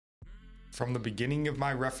From the beginning of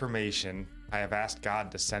my Reformation, I have asked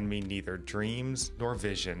God to send me neither dreams, nor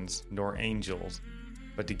visions, nor angels,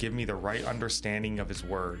 but to give me the right understanding of His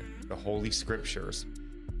Word, the Holy Scriptures.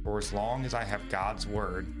 For as long as I have God's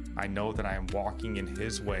Word, I know that I am walking in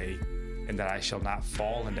His way, and that I shall not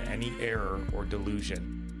fall into any error or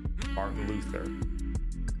delusion. Martin Luther.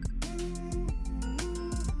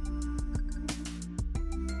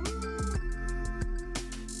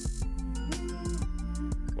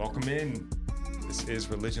 Welcome in. This is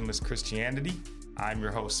Religionless Christianity. I'm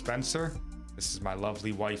your host, Spencer. This is my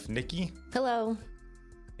lovely wife, Nikki. Hello.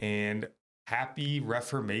 And happy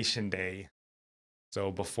Reformation Day.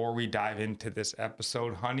 So before we dive into this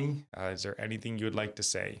episode, honey, is there anything you would like to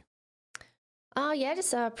say?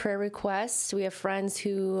 Just a prayer request. We have friends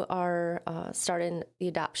who are starting the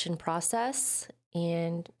adoption process,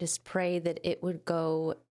 and just pray that it would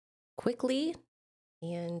go quickly,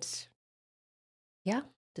 and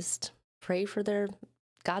just pray for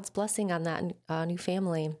God's blessing on that new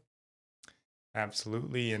family.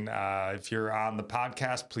 Absolutely. And if you're on the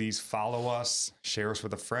podcast, please follow us, share us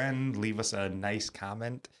with a friend, leave us a nice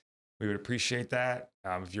comment. We would appreciate that.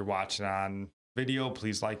 If you're watching on video,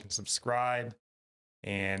 please like and subscribe.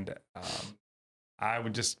 And I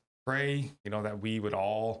would just pray, that we would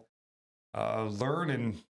all learn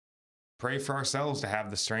and pray for ourselves to have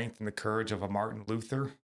the strength and the courage of a Martin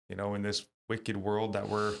Luther, in this wicked world that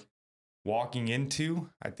we're walking into.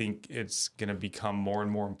 I think it's going to become more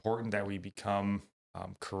and more important that we become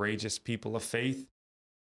courageous people of faith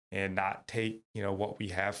and not take, what we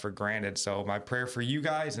have for granted. So my prayer for you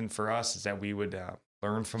guys and for us is that we would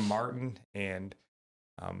learn from Martin and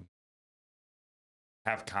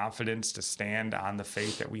have confidence to stand on the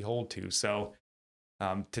faith that we hold to. So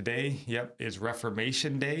today, is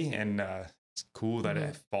Reformation Day, and it's cool that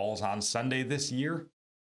it falls on Sunday this year.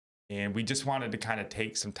 And we just wanted to kind of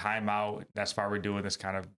take some time out. That's why we're doing this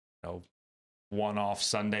kind of, one-off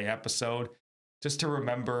Sunday episode, just to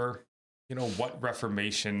remember, what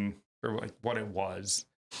Reformation, or like what it was,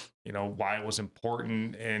 why it was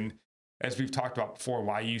important. And as we've talked about before,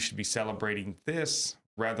 why you should be celebrating this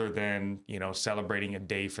rather than, celebrating a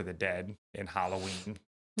day for the dead in Halloween.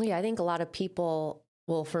 Yeah, I think a lot of people,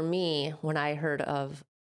 for me, when I heard of,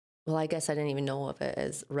 I guess I didn't even know of it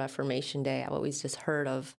as Reformation Day. I've always just heard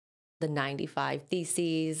of the 95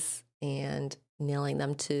 Theses and nailing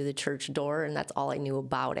them to the church door, and that's all I knew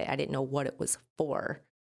about it. I didn't know what it was for.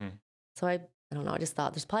 So I don't know, I just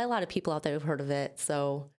thought there's probably a lot of people out there who've heard of it,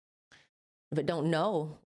 but don't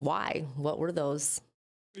know why. What were those?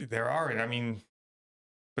 There are, and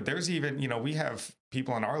but there's even, we have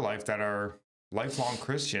people in our life that are lifelong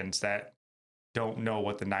Christians that don't know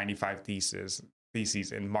what the 95 Theses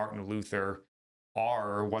and Martin Luther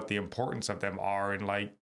are, or what the importance of them are. And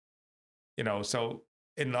so,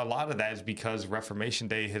 and a lot of that is because Reformation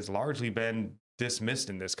Day has largely been dismissed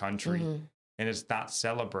in this country, and it's not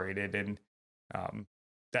celebrated. And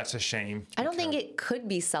that's a shame. I don't think it could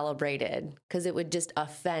be celebrated because it would just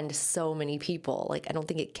offend so many people. I don't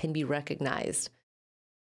think it can be recognized.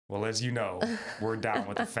 Well, as you know, we're down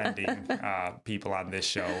with offending people on this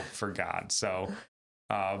show for God. So,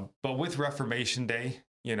 but with Reformation Day,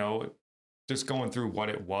 just going through what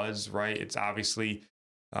it was, right? It's obviously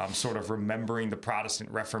sort of remembering the Protestant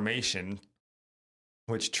Reformation,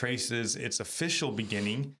 which traces its official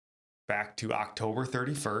beginning back to October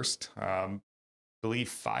 31st, I believe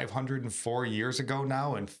 504 years ago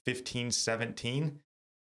now, in 1517.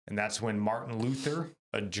 And that's when Martin Luther,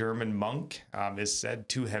 a German monk, is said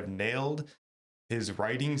to have nailed his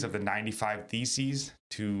writings of the 95 Theses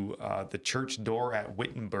to the church door at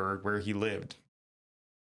Wittenberg, where he lived.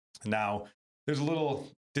 Now, there's a little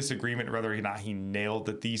disagreement whether or not he nailed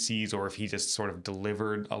the theses or if he just sort of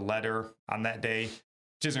delivered a letter on that day,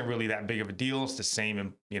 which isn't really that big of a deal. It's the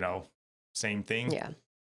same, same thing. Yeah.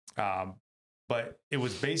 But it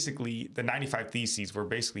was basically, the 95 Theses were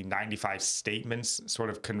basically 95 statements sort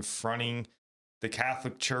of confronting the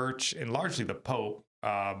Catholic Church and largely the Pope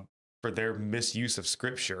for their misuse of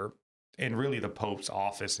Scripture, and really the Pope's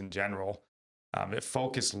office in general. It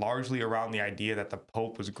focused largely around the idea that the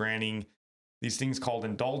Pope was granting these things called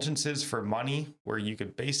indulgences for money, where you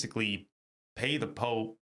could basically pay the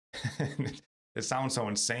Pope. It sounds so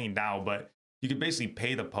insane now, but you could basically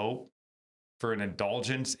pay the Pope for an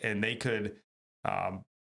indulgence, and they could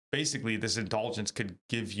basically, this indulgence could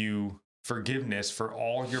give you forgiveness for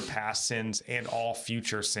all your past sins and all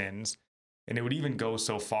future sins. And it would even go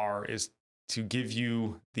so far as to give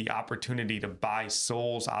you the opportunity to buy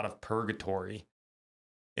souls out of purgatory.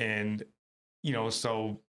 And,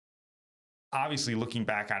 so obviously looking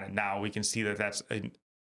back on it now, we can see that that's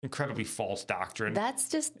incredibly false doctrine. That's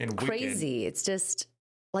just and crazy. wicked. It's just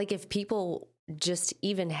like if people just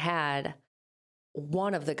even had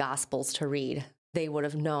one of the Gospels to read, they would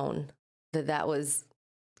have known that that was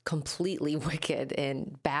completely wicked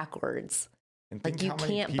and backwards. And Like think you how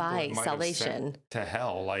many can't people buy it might have salvation. sent to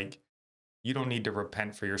hell. Like, you don't need to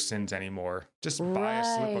repent for your sins anymore. Just buy a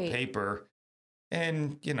slip of Right. paper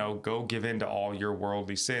and, go give in to all your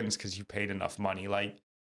worldly sins because you paid enough money. Like,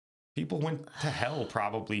 people went to hell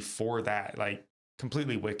probably for that, like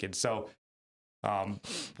completely wicked. So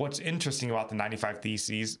what's interesting about the 95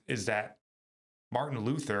 Theses is that Martin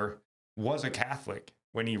Luther was a Catholic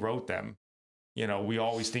when he wrote them. We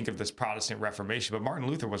always think of this Protestant Reformation, but Martin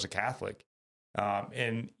Luther was a Catholic.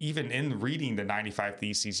 And even in reading the 95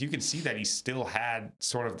 Theses, you can see that he still had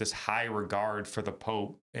sort of this high regard for the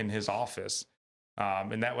Pope in his office.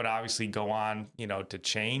 And that would obviously go on, to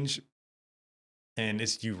change. And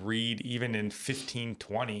as you read, even in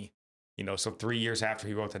 1520, so 3 years after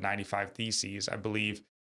he wrote the 95 Theses, I believe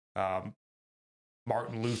Martin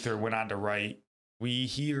Luther went on to write, "We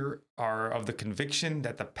here are of the conviction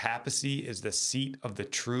that the papacy is the seat of the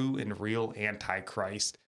true and real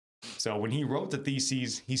Antichrist." So when he wrote the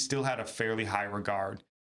Theses, he still had a fairly high regard.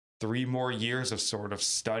 3 more years of sort of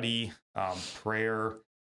study, prayer,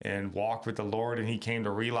 and walk with the Lord, and he came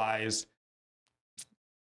to realize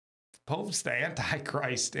Pope's the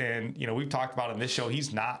Antichrist. And, we've talked about in this show,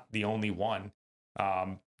 he's not the only one.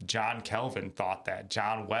 John Calvin thought that.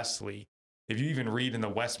 John Wesley. If you even read in the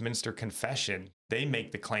Westminster Confession, they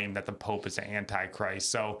make the claim that the Pope is the Antichrist.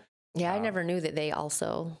 So, Yeah, I never knew that they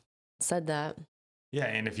also said that. Yeah,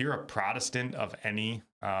 and if you're a Protestant of any,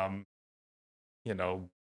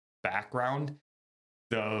 background,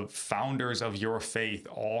 the founders of your faith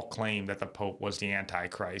all claim that the Pope was the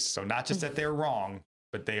Antichrist. So not just that they're wrong,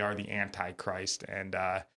 but they are the Antichrist. And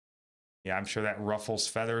I'm sure that ruffles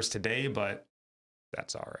feathers today, but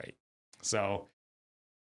that's all right. So,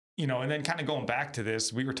 and then kind of going back to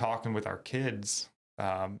this, we were talking with our kids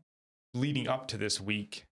leading up to this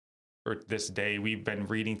week or this day. We've been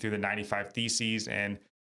reading through the 95 Theses, and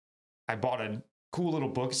I bought a cool little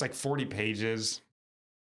book. It's like 40 pages.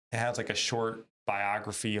 It has like a short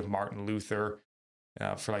biography of Martin Luther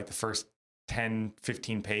for like the first 10,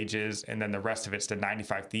 15 pages. And then the rest of it's the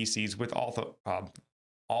 95 Theses with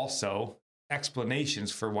also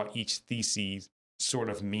explanations for what each thesis sort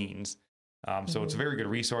of means. So it's a very good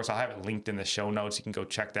resource. I'll have it linked in the show notes. You can go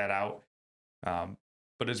check that out.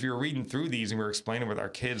 But as we were reading through these and we were explaining with our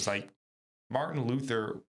kids, like Martin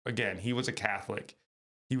Luther, again, he was a Catholic.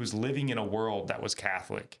 He was living in a world that was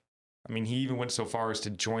Catholic. I mean, he even went so far as to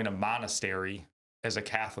join a monastery as a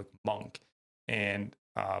Catholic monk. And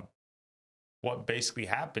what basically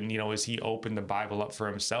happened, is he opened the Bible up for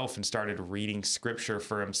himself and started reading scripture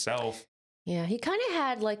for himself. Yeah, he kind of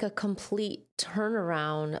had like a complete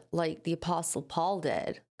turnaround like the Apostle Paul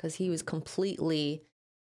did, because he was completely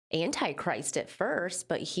Antichrist at first,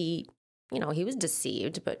 but he was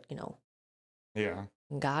deceived, but, Yeah.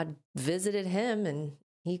 God visited him and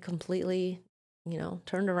he completely,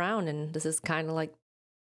 turned around. And this is kind of like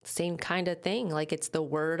the same kind of thing. Like it's the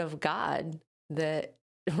word of God that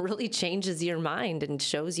really changes your mind and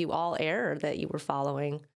shows you all error that you were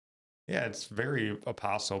following. Yeah, it's very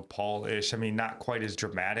Apostle Paul-ish. I mean, not quite as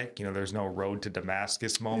dramatic. There's no road to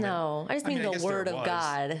Damascus moment. No, I mean the word of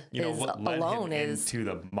God is what led alone him is into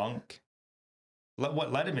the monk.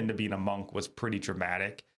 What led him into being a monk was pretty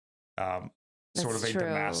dramatic. Sort of a true.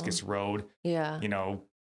 Damascus road, yeah,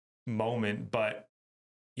 moment. But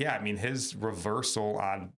yeah, I mean, his reversal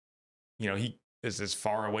on, he is as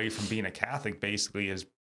far away from being a Catholic basically as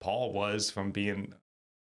Paul was from being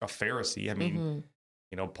a Pharisee. I mean,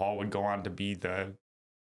 Paul would go on to be the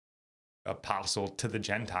apostle to the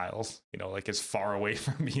Gentiles, like as far away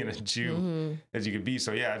from being a Jew as you could be.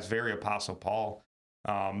 So yeah, it's very Apostle Paul.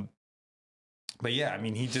 But yeah, I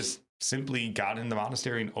mean, he just simply got in the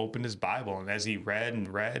monastery and opened his Bible. And as he read,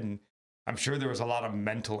 and I'm sure there was a lot of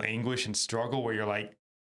mental anguish and struggle where you're like,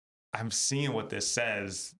 I'm seeing what this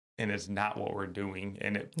says and it's not what we're doing.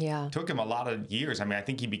 And it took him a lot of years. I mean, I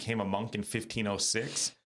think he became a monk in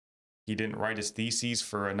 1506. He didn't write his theses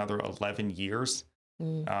for another 11 years.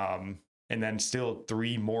 And then still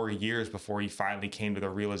 3 more years before he finally came to the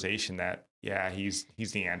realization that, he's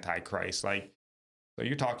the Antichrist. Like, so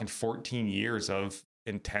you're talking 14 years of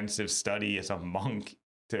intensive study as a monk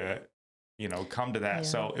to, come to that. Yeah.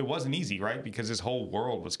 So it wasn't easy, right? Because his whole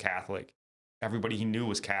world was Catholic. Everybody he knew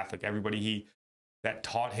was Catholic. Everybody that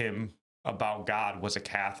taught him about God was a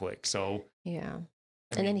Catholic. So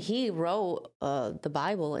then he wrote the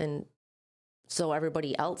Bible, and so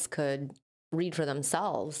everybody else could read for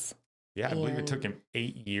themselves. Yeah, I believe it took him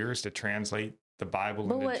 8 years to translate the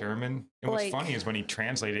Bible into German. And what's funny is when he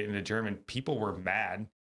translated it into German, people were mad.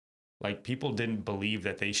 Like, people didn't believe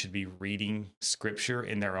that they should be reading scripture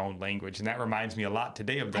in their own language. And that reminds me a lot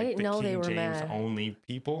today of the King James only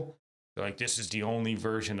people. They're like, this is the only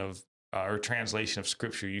version of or translation of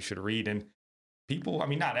scripture you should read. And people, I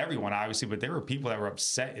mean, not everyone, obviously, but there were people that were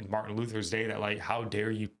upset in Martin Luther's day that, like, how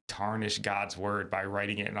dare you tarnish God's word by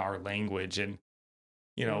writing it in our language? And,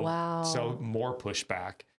 you know, so more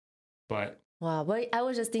pushback. But I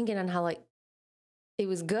was just thinking on how, like, it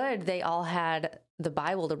was good they all had the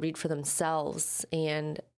Bible to read for themselves,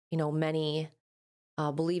 and, you know, many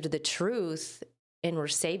believed the truth and were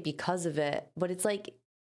saved because of it. But it's like,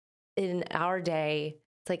 in our day,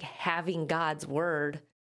 it's like having God's word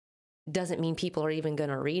doesn't mean people are even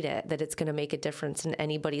going to read it, that it's going to make a difference in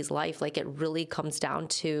anybody's life. Like, it really comes down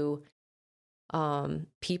to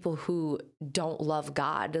people who don't love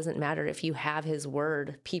God. Doesn't matter if you have his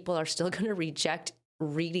word, people are still going to reject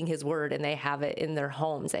reading his word, and they have it in their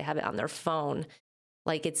homes. They have it on their phone.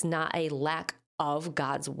 Like, it's not a lack of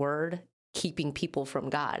God's word keeping people from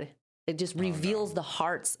God. It just reveals the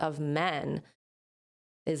hearts of men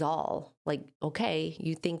is all. Like, okay,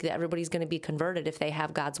 you think that everybody's going to be converted if they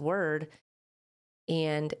have God's word.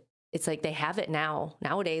 And it's like they have it now.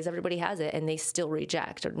 Nowadays, everybody has it, and they still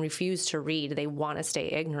reject and refuse to read. They want to stay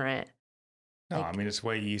ignorant. No, like, I mean, it's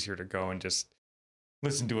way easier to go and just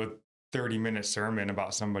listen to a 30-minute sermon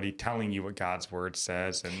about somebody telling you what God's word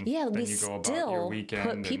says, and then you go about your weekend.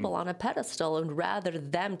 Put people on a pedestal and rather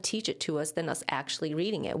them teach it to us than us actually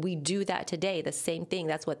reading it. We do that today. The same thing.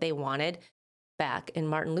 That's what they wanted back in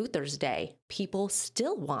Martin Luther's day. People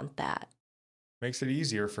still want that. Makes it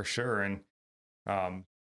easier for sure. And,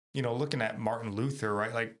 you know, looking at Martin Luther,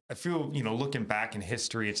 right? Like, I feel, you know, looking back in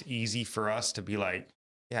history, it's easy for us to be like,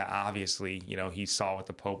 yeah, obviously, you know, he saw what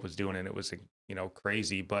the Pope was doing and it was, you know,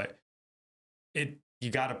 crazy, but you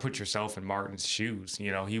got to put yourself in Martin's shoes.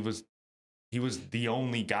 You know, he was the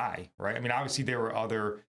only guy, right? I mean, obviously there were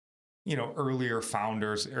other, you know, earlier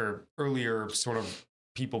founders or earlier sort of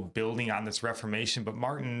people building on this Reformation, but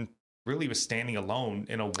Martin really was standing alone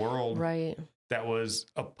in a world that was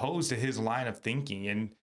opposed to his line of thinking.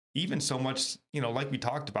 And even so much, you know, like we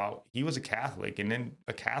talked about, he was a Catholic, and in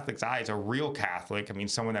a Catholic's eyes, a real Catholic, I mean,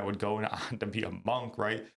 someone that would go on to be a monk,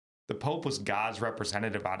 right? The Pope was God's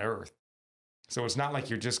representative on earth. So it's not like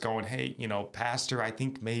you're just going, hey, you know, pastor, I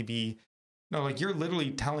think maybe, no, like, you're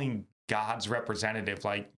literally telling God's representative,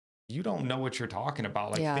 like, you don't know what you're talking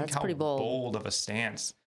about. Like, think how bold of a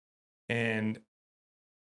stance. And,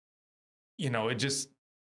 you know,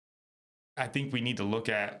 I think we need to look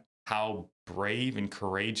at how brave and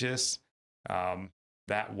courageous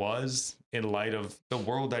that was in light of the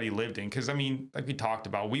world that he lived in. Because, I mean, like we talked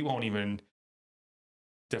about, we won't even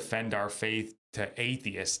defend our faith to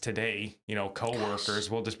atheists today. You know, coworkers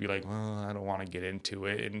will just be like, well, I don't want to get into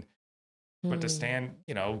it. And but to stand,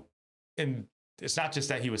 you know, and it's not just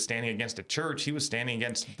that he was standing against a church, he was standing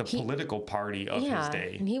against the political party of his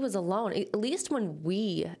day. And he was alone. At least when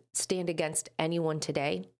we stand against anyone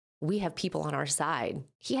today, we have people on our side.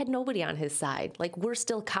 He had nobody on his side. Like, we're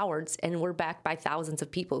still cowards, and we're backed by thousands of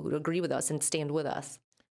people who agree with us and stand with us.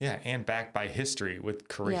 Yeah, and backed by history with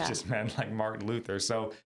courageous men like Martin Luther.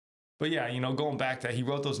 So, but yeah, you know, going back to that, he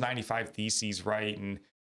wrote those 95 Theses, right? And,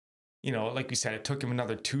 you know, like we said, it took him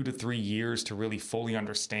another 2 to 3 years to really fully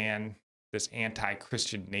understand this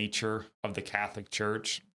anti-Christian nature of the Catholic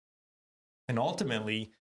Church. And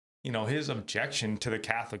ultimately, you know, his objection to the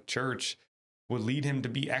Catholic Church would lead him to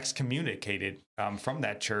be excommunicated from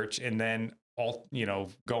that church, and then, you know,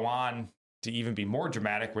 go on to even be more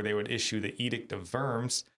dramatic, where they would issue the Edict of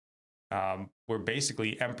Worms, where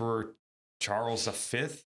basically Emperor Charles V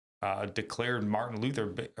declared Martin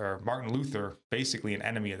Luther basically an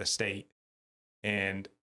enemy of the state. And,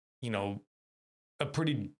 you know, a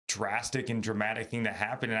pretty drastic and dramatic thing that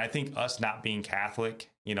happened. And I think us not being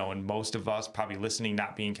Catholic, you know, and most of us probably listening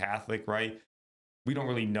not being Catholic, right? We don't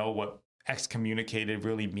really know what excommunicated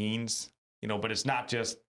really means, you know, but it's not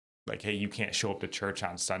just like, hey, you can't show up to church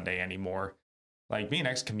on Sunday anymore. Like, being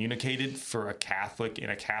excommunicated for a Catholic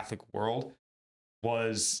in a Catholic world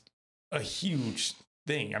was a huge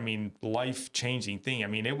thing. I mean, life-changing thing. I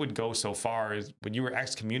mean, it would go so far as when you were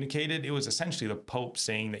excommunicated, it was essentially the Pope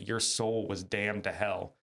saying that your soul was damned to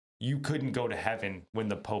hell. You couldn't go to heaven when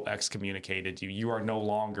the Pope excommunicated you. You are no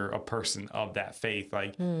longer a person of that faith.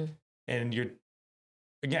 Like, and you're,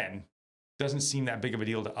 again, doesn't seem that big of a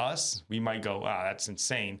deal to us. We might go, that's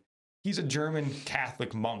insane. He's a German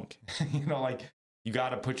Catholic monk. You know, like, you got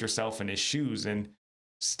to put yourself in his shoes. And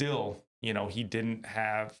still, you know, he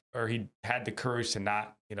had the courage to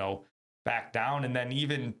not, you know, back down. And then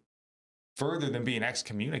even further than being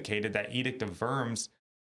excommunicated, that Edict of Worms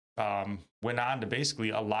went on to basically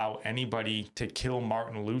allow anybody to kill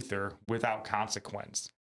Martin Luther without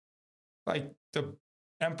consequence. Like, the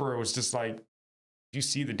emperor was just like, you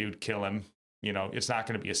see the dude, kill him. You know, it's not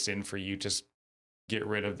going to be a sin for you. Just get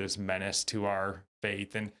rid of this menace to our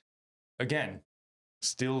faith. And again,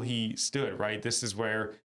 still he stood, right? This is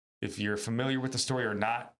where, if you're familiar with the story or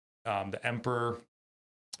not, the emperor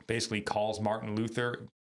basically calls Martin Luther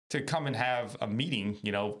to come and have a meeting,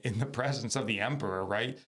 you know, in the presence of the emperor,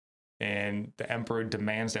 right? And the emperor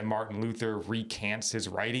demands that Martin Luther recants his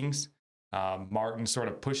writings. Martin sort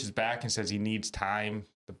of pushes back and says he needs time.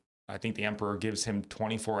 I think the emperor gives him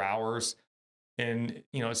 24 hours. And,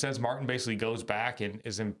 you know, it says Martin basically goes back and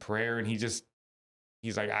is in prayer. And he's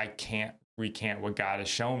like, I can't recant what God has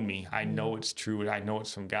shown me. I know it's true. I know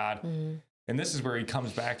it's from God. And this is where he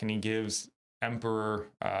comes back and he gives the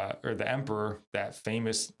emperor that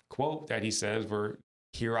famous quote that he says, where,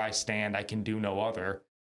 here I stand, I can do no other,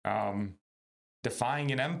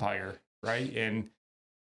 defying an empire, right? And,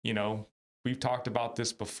 you know, we've talked about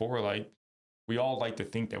this before. Like, we all like to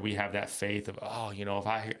think that we have that faith of, oh, you know, if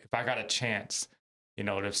I got a chance, you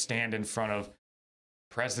know, to stand in front of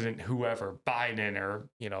President whoever, Biden, or,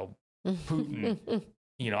 you know, Putin,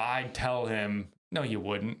 you know, I'd tell him, no, you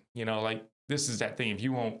wouldn't. You know, like, this is that thing. If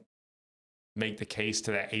you won't make the case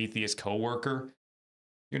to that atheist coworker,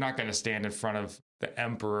 you're not going to stand in front of the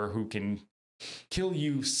emperor who can kill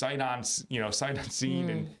you sight unseen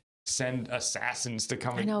and send assassins to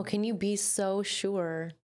come. I know. Can you be so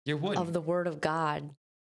sure of the word of God?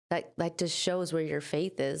 That just shows where your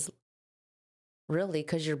faith is, really,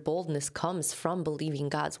 because your boldness comes from believing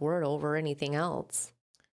God's word over anything else.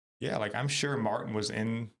 Yeah, like, I'm sure Martin was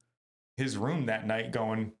in his room that night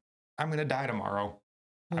going, I'm going to die tomorrow.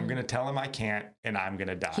 I'm going to tell him I can't, and I'm going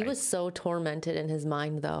to die. He was so tormented in his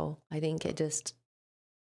mind, though. I think it just,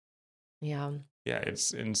 yeah. Yeah,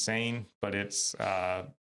 it's insane, but it's, man,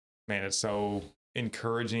 it's so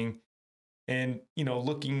encouraging. And, you know,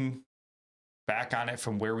 looking back on it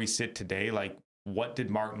from where we sit today, like, what did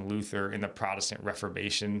Martin Luther in the Protestant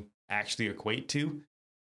Reformation actually equate to?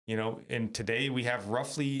 You know, and today we have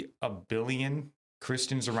roughly 1 billion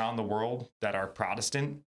Christians around the world that are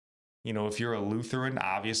Protestant. You know, if you're a Lutheran,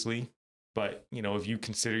 obviously, but, you know, if you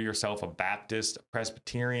consider yourself a Baptist, a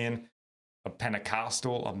Presbyterian, a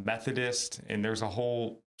Pentecostal, a Methodist, and there's a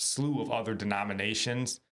whole slew of other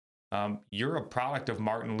denominations, you're a product of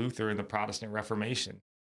Martin Luther and the Protestant Reformation.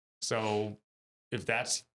 So if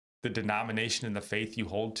that's the denomination and the faith you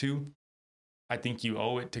hold to, I think you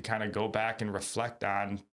owe it to kind of go back and reflect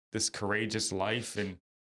on this courageous life and,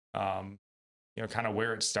 you know, kind of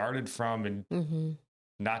where it started from, and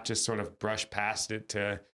not just sort of brush past it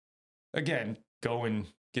to, again, go and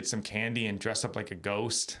get some candy and dress up like a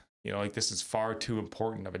ghost. You know, like, this is far too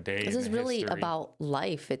important of a day. This is really about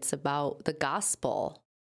life. It's about the gospel.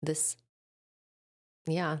 This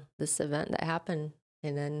event that happened,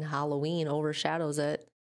 and then Halloween overshadows it.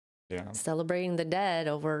 Yeah. Celebrating the dead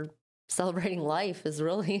over celebrating life is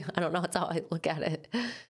really, I don't know, that's how I look at it.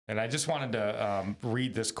 And I just wanted to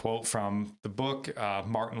read this quote from the book,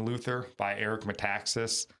 Martin Luther by Eric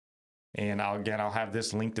Metaxas. And I'll have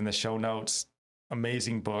this linked in the show notes.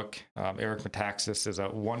 Amazing book. Eric Metaxas is a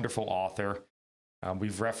wonderful author.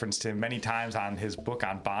 We've referenced him many times on his book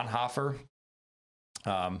on Bonhoeffer,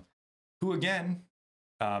 who, again,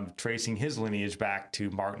 tracing his lineage back to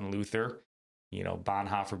Martin Luther. You know,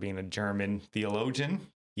 Bonhoeffer being a German theologian,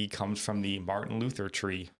 he comes from the Martin Luther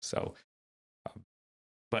tree. So,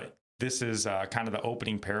 but this is kind of the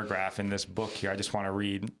opening paragraph in this book here. I just want to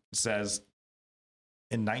read. It says,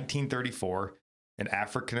 in 1934, an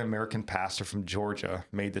African-American pastor from Georgia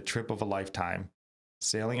made the trip of a lifetime,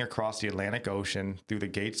 sailing across the Atlantic Ocean through the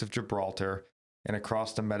gates of Gibraltar and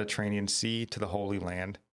across the Mediterranean Sea to the Holy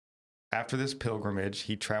Land. After this pilgrimage,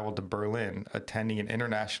 he traveled to Berlin, attending an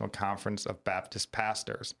international conference of Baptist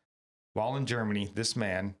pastors. While in Germany, this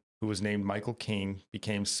man, who was named Michael King,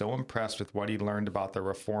 became so impressed with what he learned about the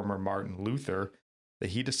reformer Martin Luther that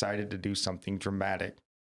he decided to do something dramatic.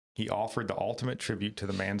 He offered the ultimate tribute to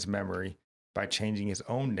the man's memory by changing his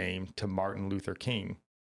own name to Martin Luther King.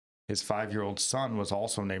 His 5-year-old son was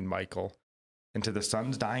also named Michael, and to the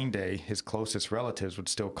son's dying day, his closest relatives would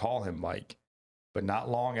still call him Mike. But not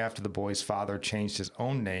long after the boy's father changed his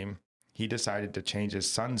own name, he decided to change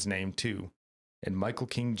his son's name too, and Michael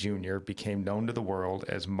King Jr. became known to the world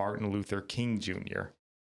as Martin Luther King Jr.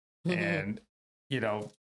 And, you know,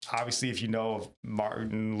 obviously, if you know of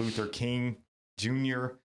Martin Luther King Jr.,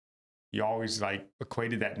 you always like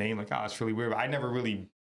equated that name like, oh, it's really weird. But I never really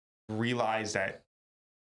realized that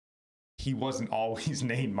he wasn't always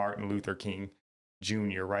named Martin Luther King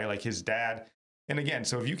Jr., right? Like his dad. And again,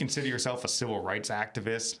 so if you consider yourself a civil rights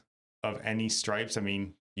activist of any stripes, I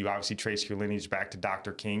mean, you obviously trace your lineage back to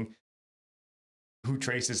Dr. King, who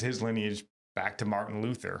traces his lineage back to Martin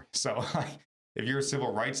Luther. So if you're a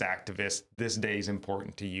civil rights activist, this day is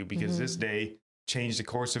important to you because this day changed the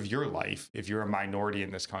course of your life if you're a minority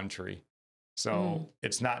in this country. So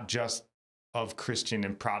it's not just of Christian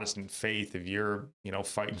and Protestant faith. If you're,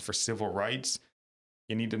 fighting for civil rights,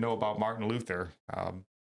 you need to know about Martin Luther.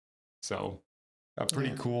 So a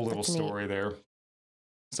pretty cool little story there.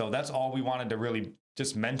 So that's all we wanted to really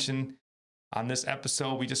just mention on this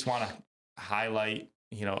episode. We just want to highlight,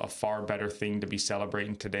 a far better thing to be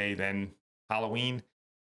celebrating today than Halloween.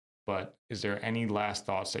 But is there any last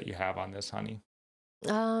thoughts that you have on this, honey?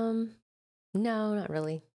 No, not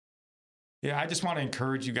really. Yeah, I just want to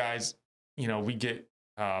encourage you guys. We get,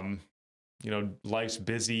 life's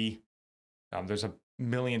busy. There's a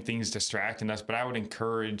million things distracting us, but I would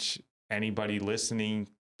encourage anybody listening,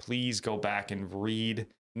 please go back and read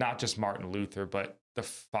not just Martin Luther, but the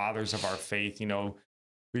fathers of our faith.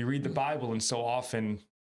 We read the Bible, and so often,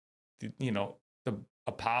 the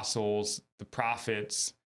apostles, the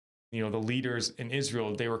prophets, the leaders in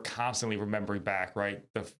Israel, they were constantly remembering back, right?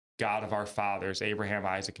 The God of our fathers, Abraham,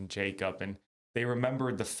 Isaac, and Jacob. And they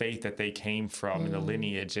remembered the faith that they came from and the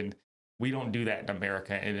lineage. And we don't do that in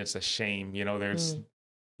America. And it's a shame. There's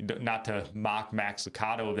not to mock Max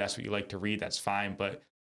Lucado. If that's what you like to read, that's fine. But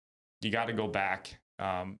you got to go back,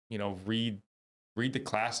 read the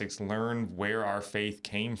classics, learn where our faith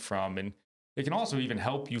came from. And it can also even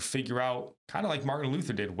help you figure out, kind of like Martin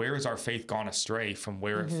Luther did, where has our faith gone astray from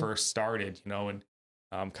where it first started, and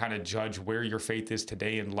kind of judge where your faith is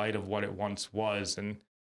today in light of what it once was. And,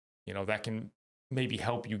 that can maybe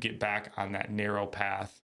help you get back on that narrow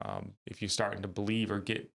path if you're starting to believe or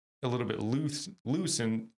get a little bit loose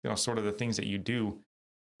in, sort of the things that you do.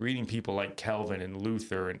 Reading people like Calvin and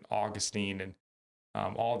Luther and Augustine and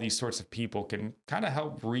all these sorts of people can kind of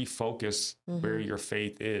help refocus where your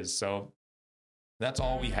faith is. So that's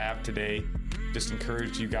all we have today. Just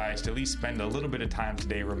encourage you guys to at least spend a little bit of time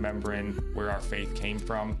today remembering where our faith came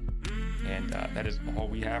from. And that is all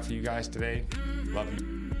we have for you guys today. Love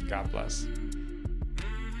you. God bless.